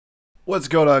What's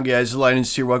going on, guys?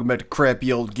 Linus here. Welcome back to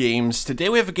Crappy Old Games. Today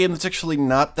we have a game that's actually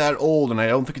not that old, and I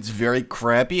don't think it's very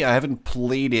crappy. I haven't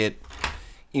played it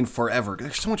in forever.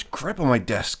 There's so much crap on my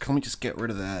desk. Let me just get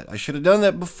rid of that. I should have done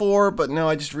that before, but no,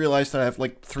 I just realized that I have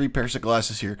like 3 pairs of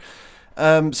glasses here.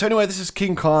 So anyway, this is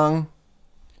King Kong.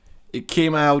 It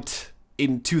came out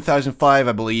in 2005,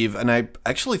 I believe, and I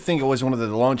actually think it was one of the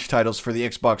launch titles for the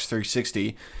Xbox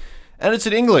 360. And it's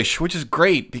in English, which is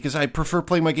great, because I prefer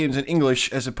playing my games in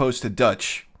English as opposed to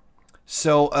Dutch.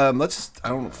 So, let's, I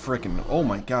don't frickin', oh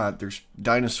my god, there's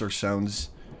dinosaur sounds.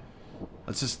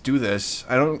 Let's just do this.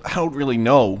 I don't really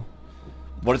know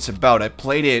what it's about. I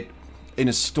played it in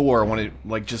a store when it,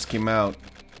 like, just came out.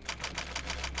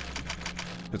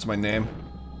 That's my name.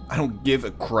 I don't give a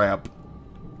crap.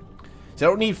 See, I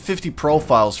don't need 50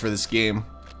 profiles for this game.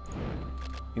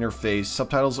 Interface,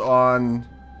 subtitles on.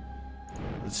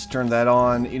 Let's turn that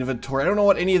on. Inventory. I don't know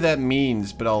what any of that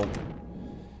means, but I'll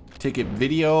take it.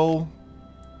 Video.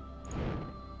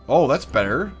 Oh, that's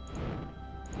better.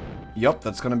 Yup,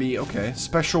 that's gonna be okay.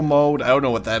 Special mode. I don't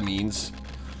know what that means,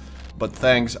 but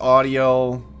thanks.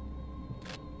 Audio.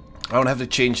 I don't have to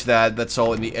change that. That's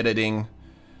all in the editing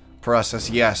process.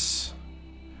 Yes.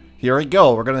 Here we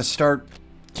go. We're gonna start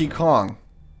King Kong.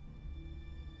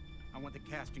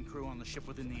 Cast and crew on the ship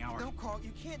within the hour. No, Carl,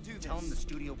 you can't do this. Tell them the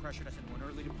studio pressured us into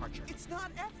an early departure. It's not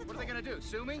ethical. What are they gonna do?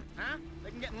 Sue me? Huh?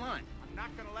 They can get in line. I'm not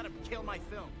gonna let them kill my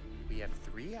film. We have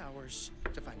 3 hours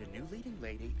to find a new leading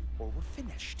lady, or we're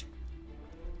finished.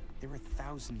 There are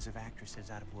thousands of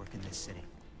actresses out of work in this city.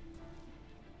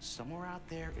 Somewhere out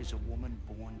there is a woman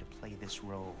born to play this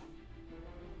role.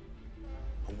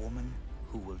 A woman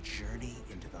who will journey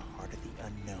into the heart of the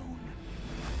unknown.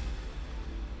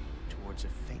 Towards a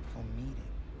fateful meeting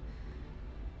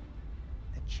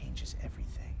that changes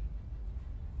everything.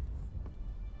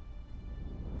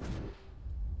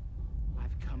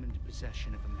 I've come into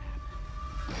possession of a map.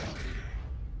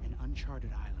 An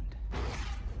uncharted island.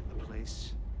 A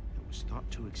place that was thought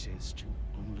to exist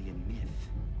only in myth.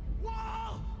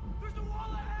 Wall! There's a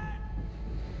wall ahead!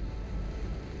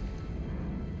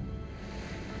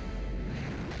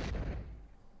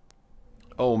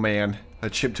 Oh man,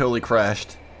 that ship totally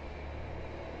crashed.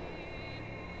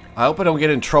 I hope I don't get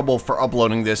in trouble for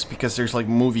uploading this because there's like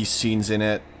movie scenes in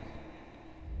it.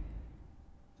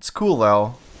 It's cool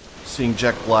though, seeing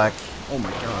Jack Black. Oh my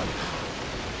god.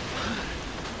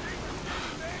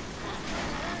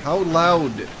 How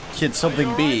loud can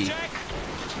something be?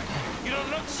 You don't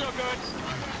look so good.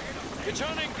 You're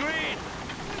turning green.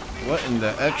 What in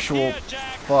the actual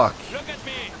fuck? Look at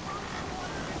me.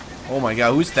 Oh my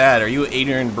god, who's that? Are you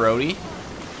Adrian Brody?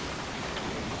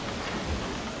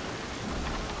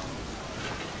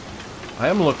 I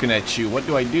am looking at you. What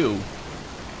do I do?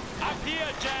 Up here,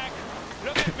 Jack.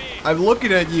 Look at me. I'm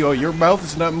looking at you. Your mouth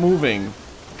is not moving.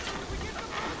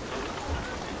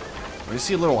 I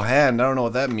see a little hand. I don't know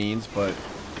what that means, but...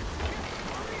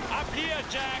 Up here,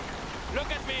 Jack.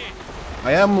 Look at me.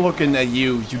 I am looking at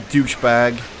you, you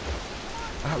douchebag.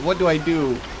 What do I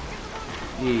do?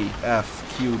 E,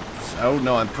 F, Q. I don't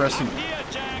know. I'm pressing... Up here,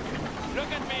 Jack.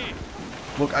 Look at me.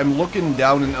 Look, I'm looking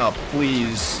down and up.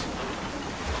 Please.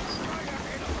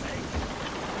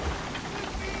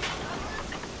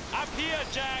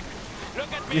 Jack,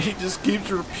 look at me. He just keeps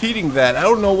repeating that. I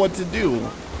don't know what to do.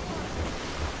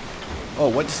 Oh,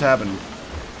 what just happened?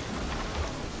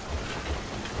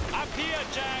 Up here,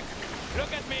 Jack.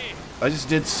 Look at me. I just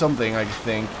did something, I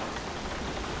think.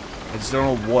 I just don't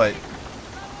know what.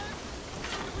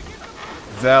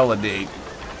 Validate.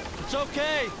 It's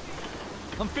okay.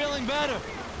 I'm feeling better.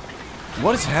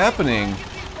 What is happening?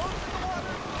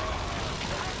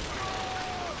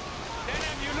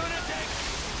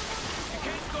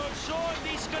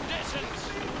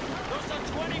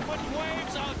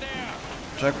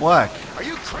 Jack Black. Are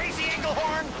you crazy,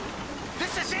 Englehorn?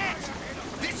 This is it!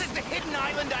 This is the hidden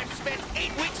island I've spent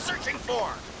 8 weeks searching for!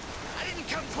 I didn't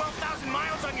come 12,000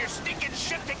 miles on your stinking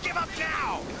ship to give up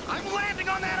now! I'm landing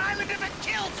on that island if it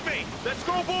kills me! Let's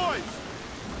go, boys!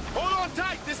 Hold on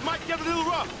tight, this might get a little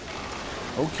rough.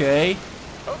 Okay.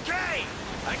 Okay!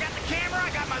 I got the camera, I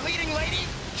got my leading lady.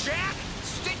 Jack,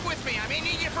 stick with me, I may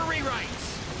need you for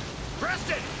rewrites.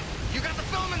 Preston, you got the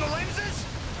film and the lenses?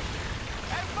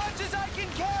 As much as I can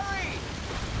carry!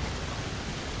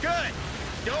 Good.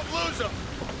 Don't lose them.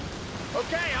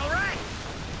 Okay, all right.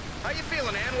 How you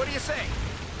feeling, Ann? What do you say?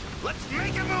 Let's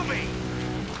make a movie!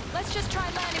 Let's just try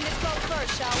landing this boat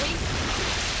first, shall we?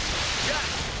 Yeah,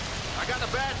 I got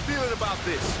a bad feeling about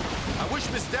this. I wish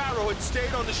Miss Darrow had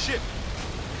stayed on the ship.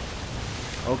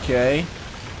 Okay.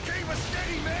 Keep us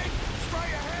steady, man!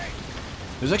 Straight ahead!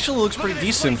 This actually looks pretty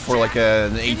decent for like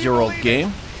an 8-year-old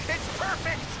game. It's perfect!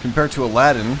 Compared to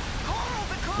Aladdin,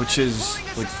 which is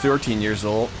like 13 years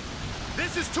old.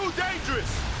 This is too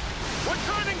dangerous. We're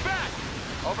turning back.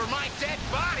 Over my dead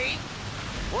body?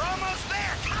 We're almost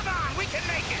there. Come on, we can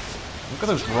make it. Look at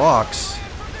those rocks.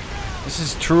 This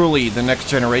is truly the next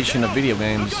generation of video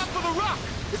games. Look out for the rock.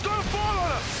 It's gonna fall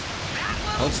on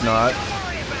us. No, it's not. Don't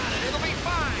worry about it. It'll be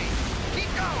fine.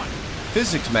 Keep going.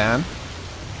 Physics, man.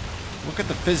 Look at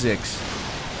the physics.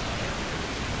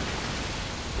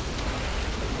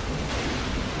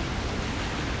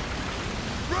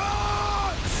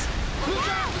 Rocks! Look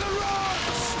out for the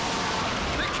rocks!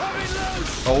 They're coming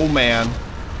loose. Oh man.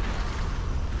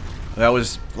 That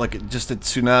was like just a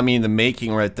tsunami in the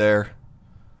making right there.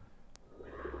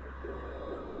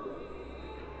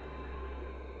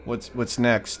 What's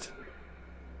next?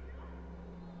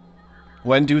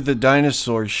 When do the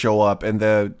dinosaurs show up and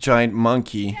the giant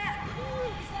monkey?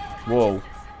 Whoa.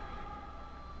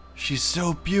 She's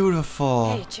so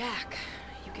beautiful. Hey, Jack.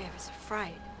 You gave us a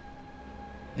fright.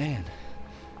 Anne,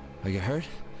 are you hurt?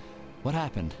 What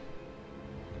happened?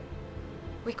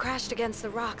 We crashed against the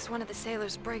rocks. One of the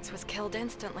sailors' brigs was killed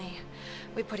instantly.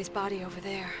 We put his body over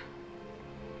there.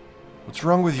 What's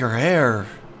wrong with your hair?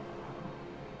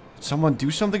 Did someone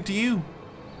do something to you?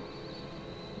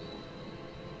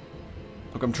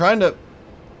 Look, I'm trying to...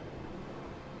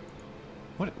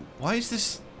 What? Why is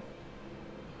this...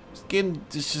 This game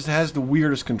just has the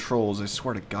weirdest controls, I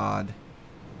swear to God.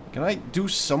 Can I do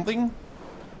something?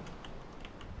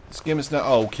 This game is not...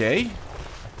 Oh, okay.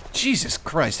 Jesus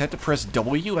Christ, I had to press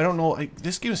W? I don't know.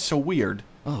 This game is so weird.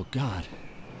 Oh, God.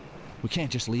 We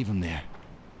can't just leave him there.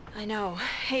 I know.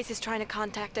 Hayes is trying to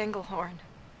contact Engelhorn.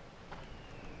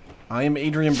 I am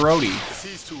Adrian Brody. The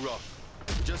sea's too rough.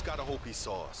 We just gotta hope he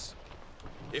saw us.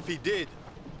 If he did,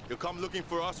 he'll come looking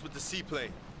for us with the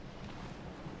seaplane.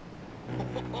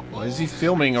 Why is he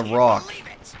filming a rock? Believe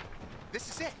it. This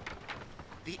is it.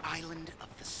 The island of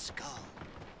the skull.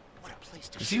 What a place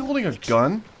to Is he shoot holding a picture.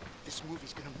 gun? This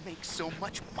movie's gonna make so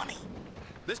much money.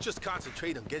 Let's just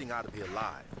concentrate on getting out of here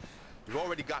alive. We've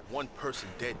already got one person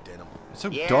dead, Denim. It's so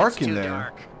Yeah, dark it's in too there.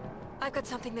 dark. I've got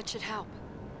something that should help.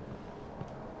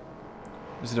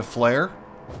 Is it a flare?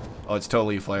 Oh, it's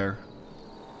totally a flare.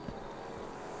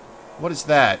 What is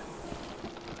that?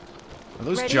 Are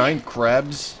those Ready? giant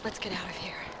crabs? Let's get out of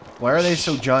here. Why are they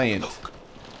so giant? Look.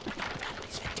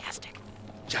 It's fantastic.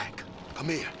 Jack, come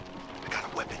here. I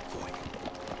got a weapon for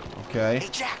you. Okay. Hey,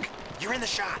 Jack, you're in the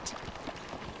shot.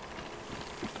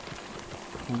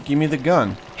 Give me the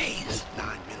gun. Hayes.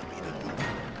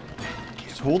 9mm.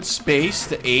 Just hold space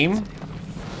to aim.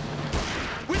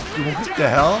 What the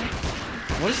hell?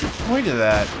 What is the point of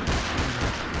that?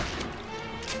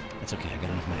 That's okay, I got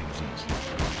enough magazines.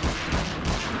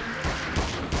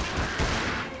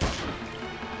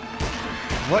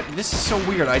 What? This is so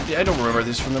weird. I don't remember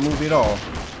this from the movie at all.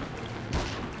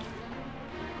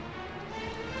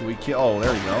 Do we kill? Oh,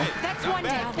 there we go. That's Not one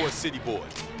bad down. for a city boy.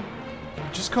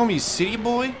 Just call me City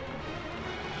Boy?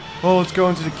 Oh, let's go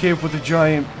into the cave with the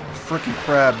giant frickin'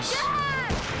 crabs.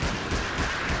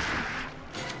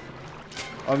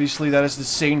 Obviously, that is the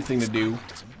sane thing to do.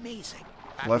 It's amazing.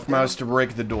 Left mouse to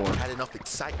break the door. Had enough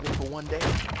excitement for one day.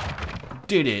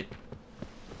 Did it.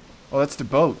 Oh, that's the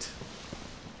boat.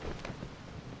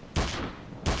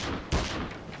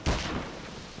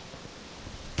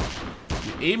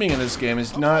 The aiming in this game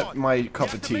is Come not on. my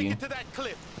cup You of have to make tea. it to that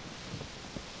cliff.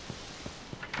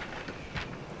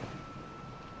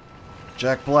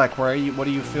 Jack Black, where are you? What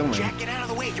are you filming? Jack, get out of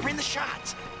the way. You're in the shot.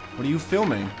 What are you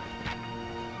filming?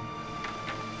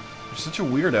 You're such a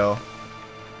weirdo.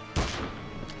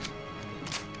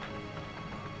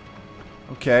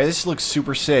 Okay, this looks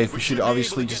super safe. We should be able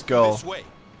obviously to just get through go. this way.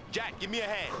 Jack, give me a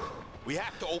hand. We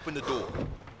have to open the door.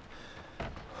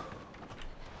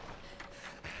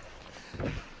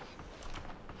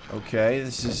 Okay,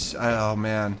 this is... Oh,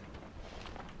 man.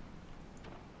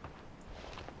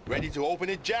 Ready to open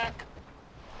it, Jack?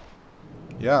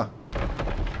 Yeah.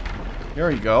 There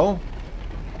we go.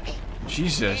 Dan,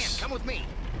 Jesus. come with me.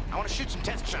 I want to shoot some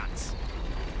test shots.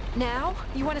 Now?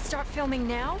 You want to start filming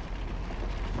now?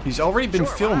 He's already been Sure,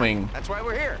 why not? filming. That's why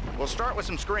we're here. We'll start with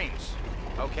some screams.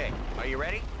 Okay, are you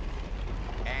ready?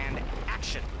 And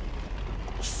action.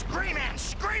 Scream, man!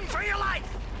 Scream for your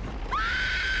life!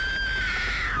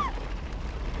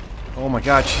 Oh my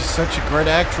god, she's such a great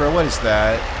actress. What is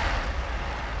that?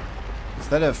 Is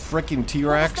that a frickin'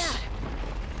 T-Rex? What was that?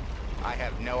 I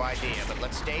have no idea, but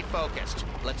let's stay focused.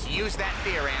 Let's use that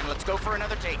fear, Ann. Let's go for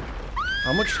another take.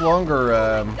 How much longer,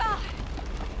 God!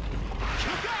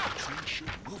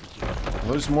 Are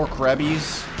those more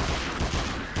crabbies?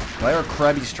 Why are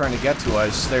crabbies trying to get to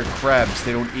us? They're crabs,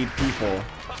 they don't eat people.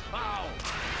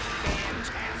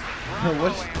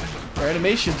 What? Their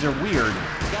animations are weird.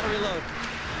 Gotta reload.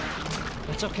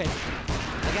 That's okay.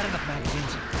 I got enough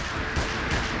magazines.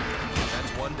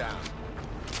 That's one down.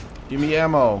 Give me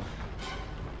ammo.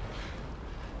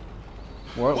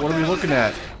 What are we looking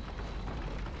at?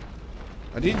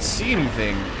 I didn't see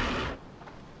anything.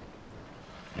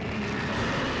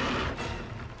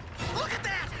 Look at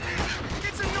that!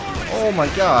 It's enormous! Oh my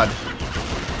god.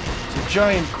 It's a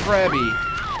giant crabby.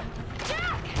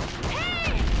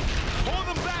 Hold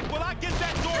them back while I get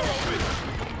that door open.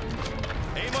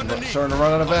 Aim underneath. Starting to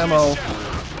run out of ammo.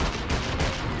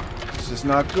 This is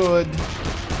not good.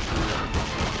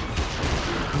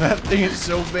 That thing is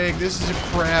so big. This is a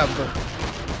crab.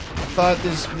 I thought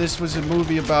this was a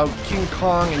movie about King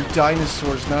Kong and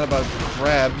dinosaurs, not about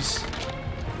crabs.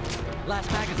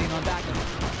 Last magazine on back.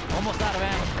 Almost out of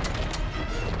ammo.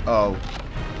 Oh.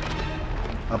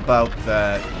 About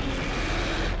that.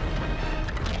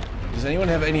 Does anyone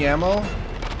have any ammo?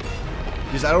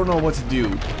 Because I don't know what to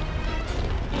do.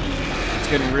 It's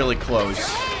getting really close.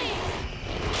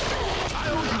 I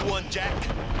owe you one, Jack.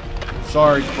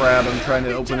 Sorry, crab. I'm trying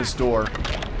to open this door.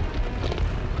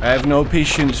 I have no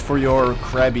patience for your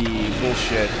crabby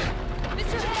bullshit.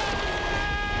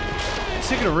 It's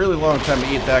taking a really long time to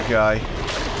eat that guy.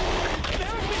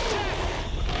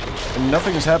 And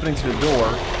nothing is happening to the door.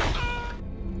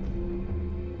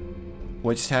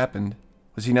 What just happened?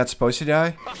 Was he not supposed to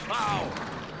die? Oh,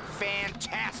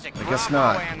 fantastic! I guess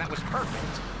Bravo, not. Ann, that was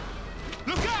perfect.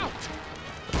 Look out!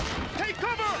 Take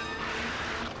cover!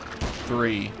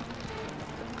 3.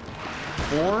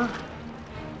 4?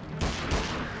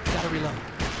 Gotta reload.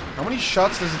 How many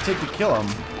shots does it take to kill him?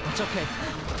 It's okay.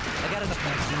 I got enough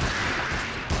magazines.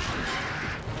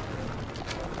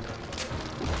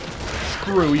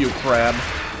 Screw you, crab.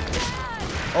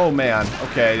 Oh man.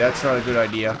 Okay, that's not a good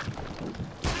idea.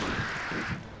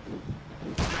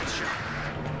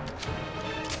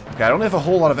 Okay, I don't have a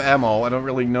whole lot of ammo. I don't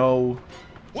really know.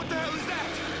 What the hell is that?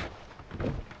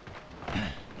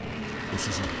 This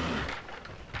isn't.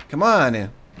 Come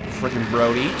on, frickin'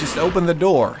 Brody. Just open the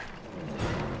door.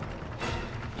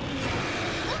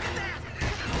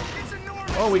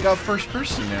 Oh, we got first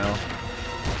person now.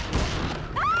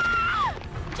 Ah!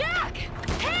 Jack!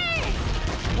 Hey!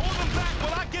 Hold them back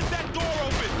while I get that door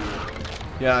open.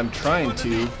 Yeah, I'm trying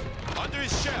to. Under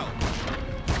his shell.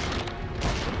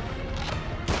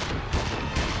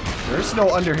 There's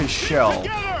no under his shell.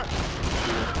 Together!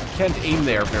 Can't aim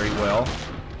there very well.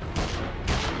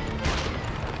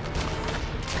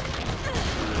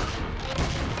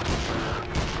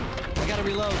 I gotta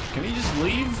reload. Can he just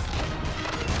leave?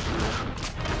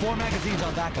 4 magazines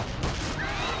on backup.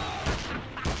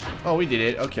 Oh, we did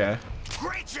it. Okay.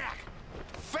 Great, Jack!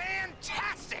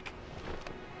 Fantastic!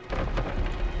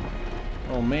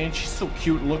 Oh man, she's so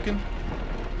cute looking.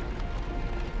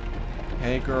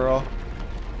 Hey, girl.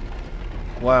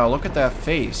 Wow, look at that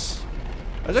face.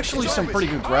 There's actually some pretty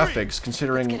good graphics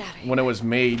considering when it was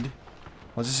made.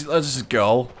 Let's just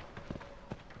go.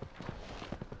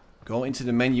 Go into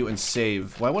the menu and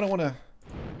save. Why would I want to?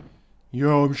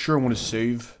 Yo, I'm sure I want to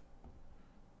save.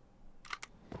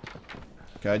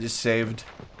 Okay, I just saved.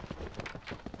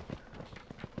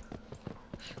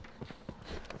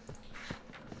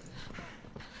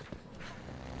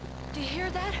 Do you hear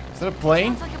that? Is that a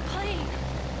plane? Sounds like a plane.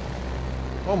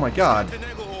 Oh my god. Captain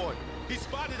Engelhorn, he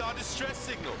spotted our distress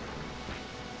signal.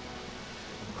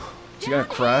 Is he gonna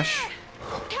crash?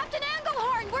 Captain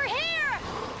Engelhorn, we're here!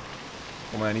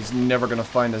 Oh man, he's never gonna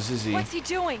find us, is he? What's he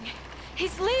doing?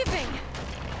 He's leaving.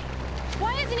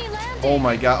 Why isn't he landing? Oh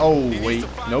my god. Oh, He needs wait. to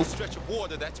find Nope. a stretch of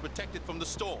water that's protected from the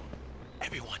storm.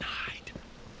 Everyone hide.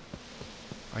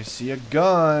 I see a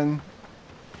gun.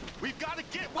 We've got to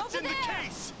get what's Over in the there.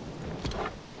 case.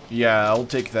 Yeah, I'll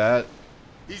take that.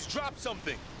 He's dropped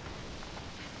something.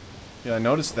 Yeah, I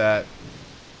noticed that.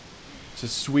 It's a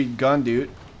sweet gun, dude.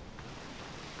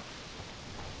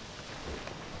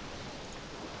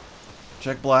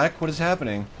 Jack Black, what is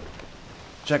happening?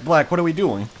 Jack Black, what are we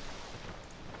doing?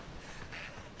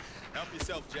 Help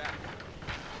yourself, Jack.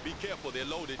 Be careful, they're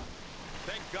loaded.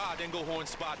 Thank God Engelhorn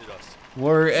spotted us.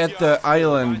 We're at the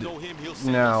island If I know him, he'll send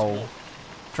us now. more.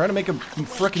 Trying to make a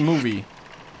frickin' movie.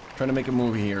 Trying to make a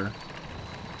movie here.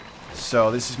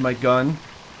 So, this is my gun.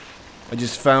 I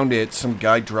just found it. Some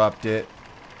guy dropped it.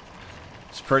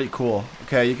 It's pretty cool.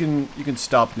 Okay, you can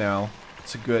stop now.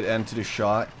 It's a good end to the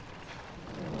shot.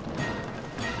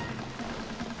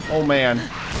 Oh man.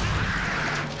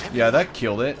 Yeah, that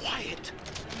killed it. Quiet.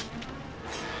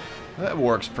 That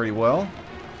works pretty well.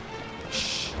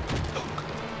 Shh. Look.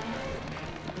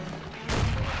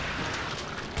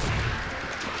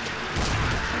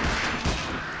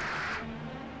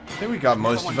 think we got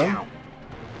most of them.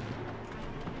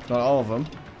 Not all of them.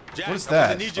 Jack, What is I'm gonna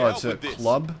that? need your Oh, help it's a with this.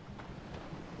 club?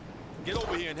 Get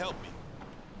over here and help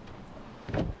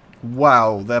me.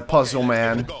 Wow, that puzzle, Okay, let's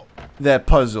give man. it a go. That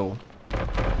puzzle.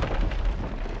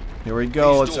 Here we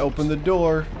go. These Let's doors. open the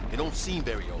door. They don't seem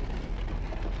very old.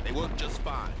 They work just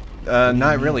fine.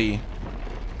 Not really.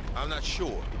 I'm not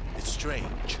sure. It's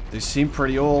strange. They seem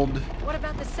pretty old. What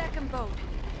about the second boat?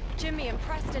 Jimmy and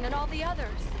Preston and all the others.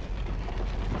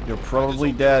 They're I just probably hope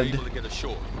we were dead. able to get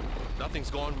ashore.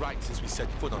 Nothing's gone right since we set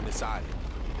foot on this island.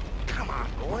 Come on,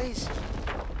 boys.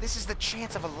 This is the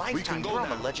chance of a lifetime. go We're on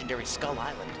now. the legendary Skull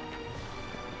Island.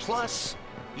 Plus,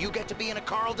 you get to be in a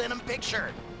Carl Denham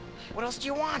picture. What else do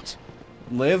you want?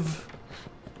 Live.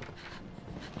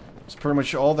 It's pretty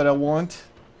much all that I want.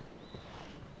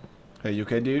 Hey, you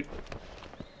okay, dude?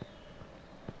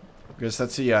 Guess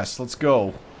that's a yes. Let's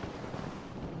go.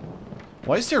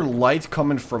 Why is there light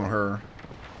coming from her?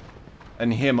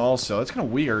 And him also. That's kind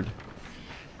of weird.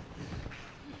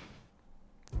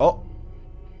 Oh.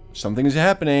 Something is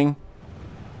happening.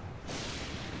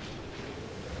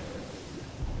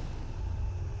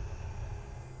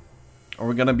 Are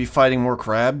we gonna be fighting more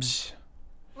crabs?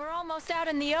 We're almost out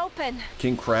in the open.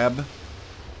 King Crab?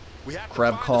 We have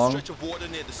Crab to find Kong. a stretch of water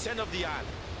near the center of the island.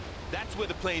 That's where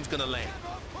the plane's gonna land.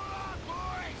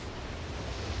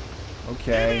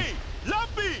 Okay. Jimmy!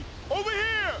 Lumpy! Over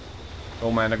here!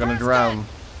 Oh man, they're gonna Preston! drown.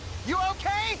 You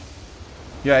okay?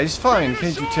 Yeah, he's fine,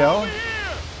 can't you tell? Over here!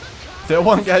 That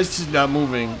one guy's just not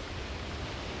moving.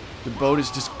 The boat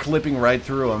is just clipping right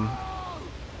through him.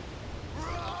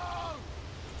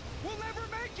 We'll never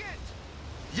make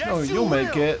it! Yes, No, you you'll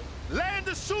make will. it. Land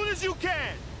as soon as you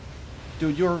can!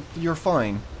 Dude, you're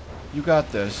fine. You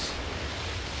got this.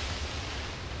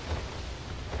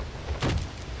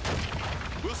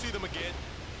 We'll see them again.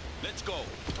 Let's go.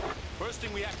 First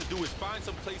thing we have to do is find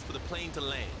some place for the plane to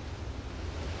land.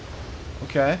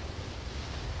 Okay.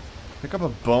 Pick up a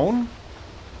bone?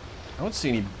 I don't see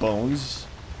any bones.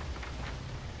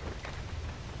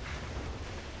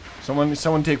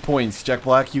 Someone take points. Jack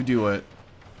Black, you do it.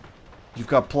 You've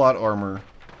got plot armor.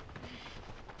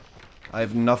 I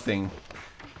have nothing.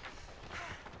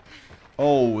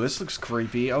 Oh, this looks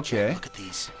creepy. Okay. Look at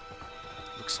these.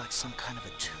 Looks like some kind of a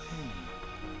tomb.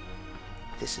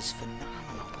 This is phenomenal.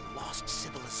 A lost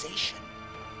civilization.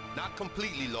 Not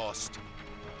completely lost.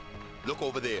 Look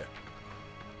over there.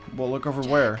 Well, look over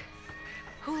where?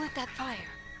 Who lit that fire?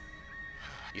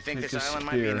 You think Take this a island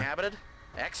might be spear. inhabited?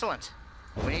 Excellent.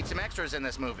 We need some extras in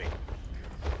this movie.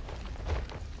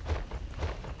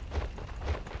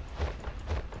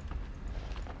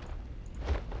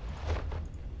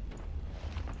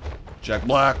 Jack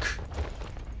Black.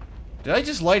 Did I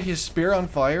just light his spear on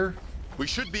fire? We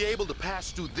should be able to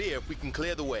pass through there if we can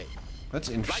clear the way. That's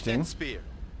Light interesting. that spear.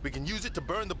 We can use it to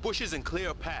burn the bushes and clear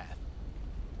a path.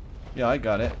 Yeah, I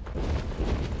got it.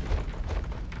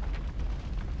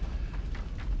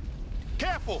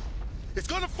 Careful! It's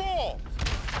gonna fall!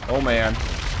 Oh man.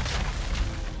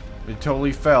 It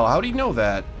totally fell. How do you know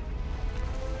that?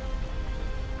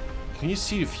 Can you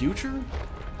see the future?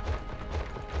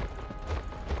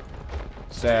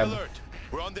 Stay Stab. alert.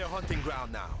 We're on their hunting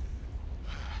ground now.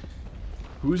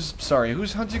 Whose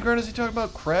hunting ground is he talking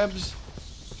about? Crabs?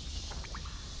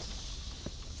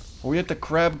 Are we at the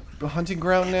crab hunting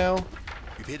ground now?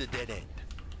 We've hit a dead end.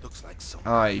 Looks like some.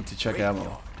 I need to check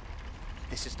ammo.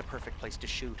 This is the perfect place to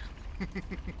shoot.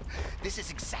 This is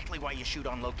exactly why you shoot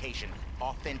on location.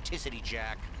 Authenticity,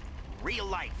 Jack. Real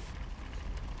life.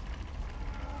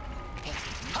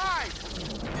 Hide!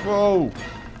 Whoa!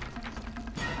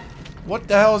 What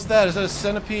the hell is that? Is that a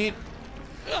centipede?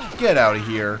 Get out of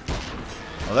here.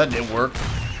 Oh, that didn't work.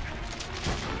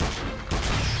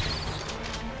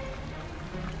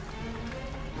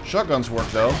 Shotguns work,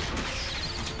 though.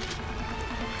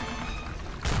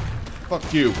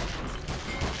 Fuck you.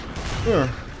 Ugh.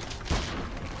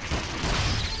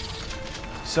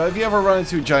 So if you ever run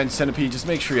into a giant centipede, just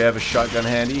make sure you have a shotgun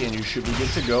handy and you should be good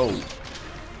to go.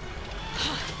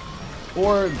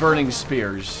 Or burning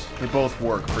spears. They both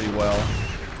work pretty well.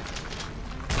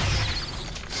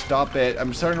 Stop it.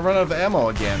 I'm starting to run out of ammo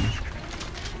again.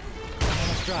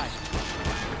 Almost dry.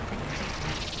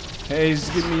 Hey,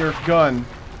 just give me your gun.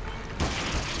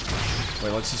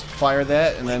 Wait, let's just fire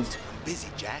that and then... Busy,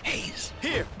 Jack. Hayes.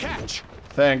 Here, catch.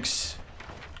 Thanks.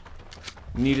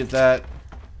 Needed that.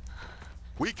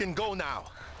 We can go now.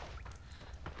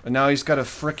 And now he's got a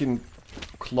frickin'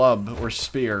 club or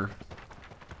spear.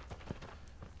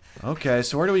 Okay,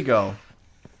 so where do we go?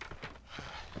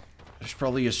 There's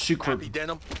probably a secret Happy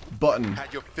Denim? button.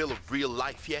 Had your fill of real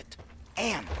life yet?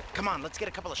 Anne, come on, let's get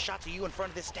a couple of shots of you in front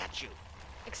of this statue.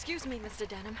 Excuse me, Mr.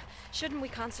 Denham. Shouldn't we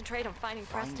concentrate on finding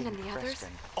Preston and the others? Preston.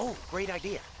 Oh, great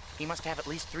idea. He must have at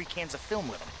least 3 cans of film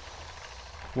with him.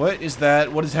 What is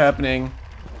that? What is happening?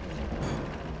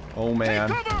 Oh man.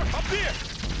 Take cover! Up here!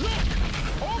 Look!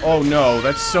 Oh no,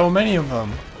 that's so many of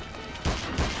them.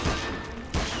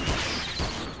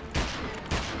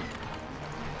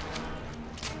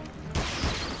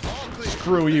 All clear.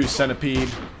 Screw you, Centipede.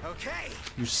 Okay.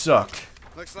 You suck.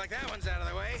 Looks like that one's out of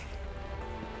the way.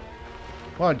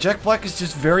 Wow, Jack Black is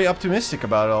just very optimistic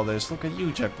about all this. Look at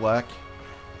you, Jack Black.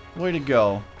 Way to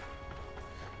go.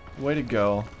 Way to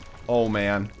go. Oh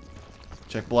man.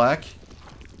 Jack Black?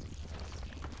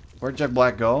 Where'd Jack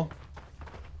Black go?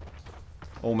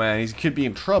 Oh man, he could be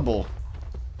in trouble.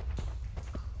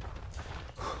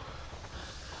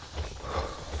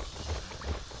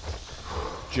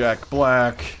 Jack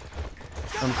Black.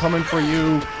 I'm coming for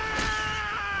you.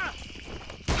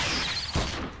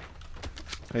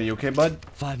 Hey, you okay, bud?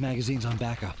 5 magazines on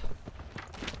backup.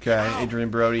 Okay, Adrian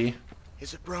Brody.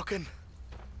 Is it broken?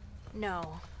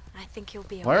 No, I think you'll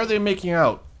be okay. Why are they making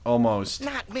out? Almost.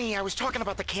 Not me. I was talking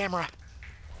about the camera.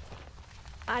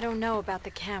 I don't know about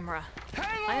the camera.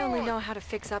 I only know how to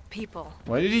fix up people.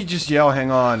 Why did he just yell, hang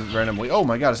on, randomly? Oh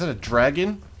my god, is that a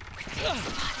dragon?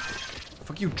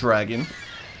 Fuck you, dragon.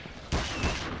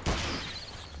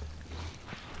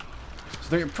 So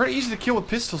they're pretty easy to kill with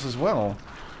pistols as well.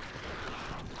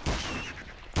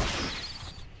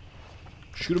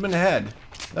 Shoot him in the head.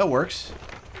 That works.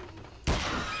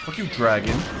 Fuck you,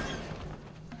 dragon.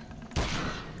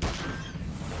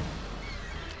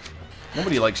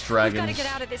 Nobody likes dragons. We've gotta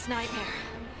get out of this nightmare.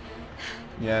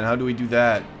 Yeah, and how do we do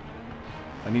that?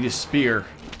 I need a spear.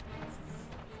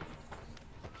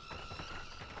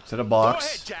 Is that a Go box?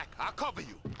 ahead, Jack. I'll cover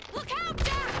you. Look out,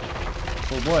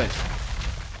 Jack! Oh boy.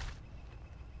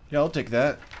 Yeah, I'll take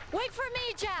that. Wait for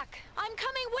me, Jack! I'm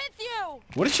coming with you!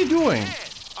 What is she doing? Man,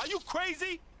 are you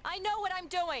crazy? I know what I'm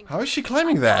doing. How is she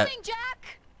climbing that? Coming,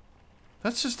 Jack!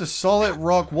 That's just a solid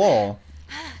rock wall.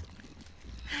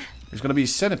 There's gonna be a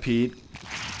centipede.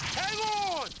 Hang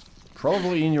on!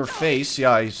 Probably in your face.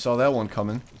 Yeah, I saw that one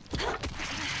coming.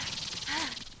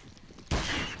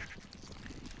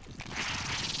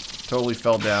 Totally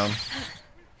fell down.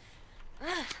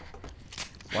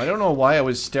 Well, I don't know why I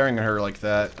was staring at her like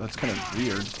that. That's kind of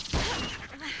weird.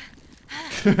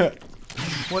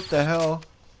 What the hell?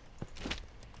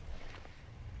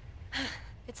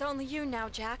 It's only you now,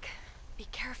 Jack. Be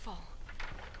careful.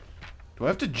 Do I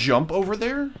have to jump over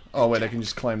there? Oh wait, I can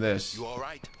just climb this. You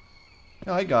alright?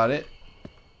 No, I got it.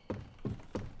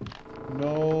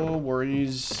 No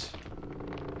worries.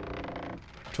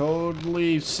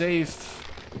 Totally safe.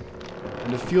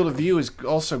 And the field of view is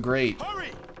also great.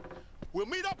 Hurry! We'll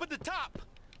meet up at the top.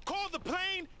 Call the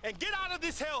plane and get out of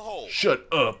this hellhole. Shut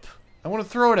up. I want to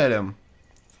throw it at him.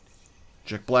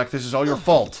 Jack Black, this is all your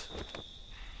fault.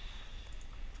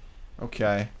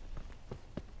 Okay.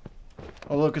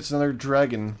 Oh look, it's another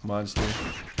dragon monster.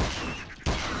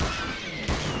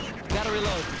 Gotta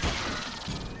reload.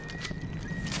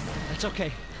 That's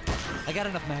okay. I got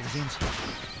enough magazines.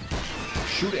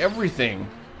 Shoot everything.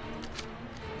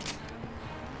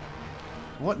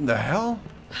 What in the hell?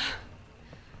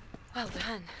 Well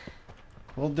done.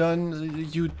 Well done,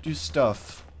 you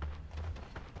stuff.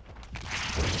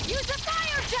 Use the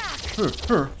fire, Jack!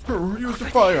 Use the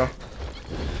fire.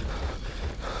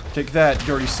 Take that,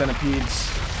 dirty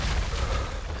centipedes.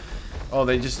 Oh,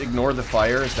 they just ignored the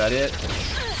fire? Is that it?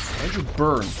 Why'd you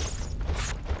burn?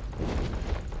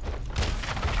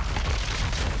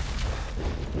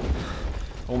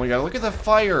 Oh my god, look at the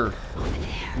fire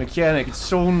mechanic. It's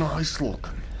so nice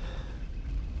looking.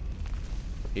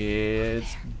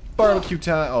 It's barbecue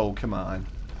time. Oh, come on.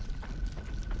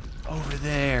 Over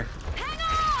there. Hang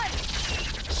on!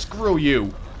 Screw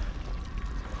you.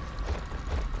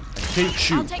 I hate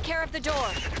you. I'll take care of the door.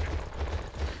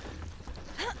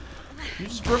 You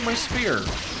just broke my spear.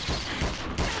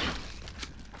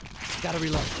 Gotta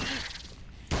reload.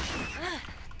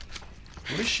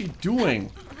 What is she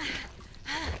doing?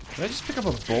 Did I just pick up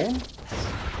a bone?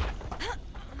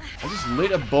 I just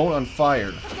lit a bone on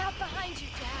fire. Look out behind you,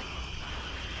 Jack.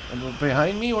 And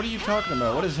behind me? What are you talking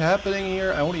about? What is happening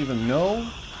here? I don't even know.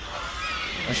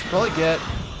 I should probably get...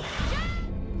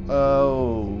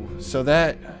 Oh, so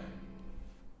that...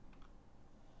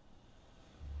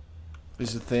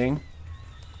 is a thing?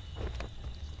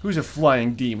 Who's a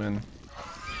flying demon?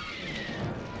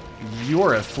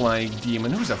 You're a flying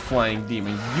demon. Who's a flying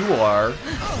demon? You are.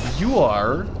 You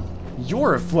are.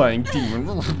 You're a flying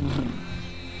demon.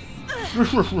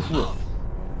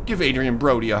 Give Adrian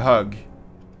Brody a hug.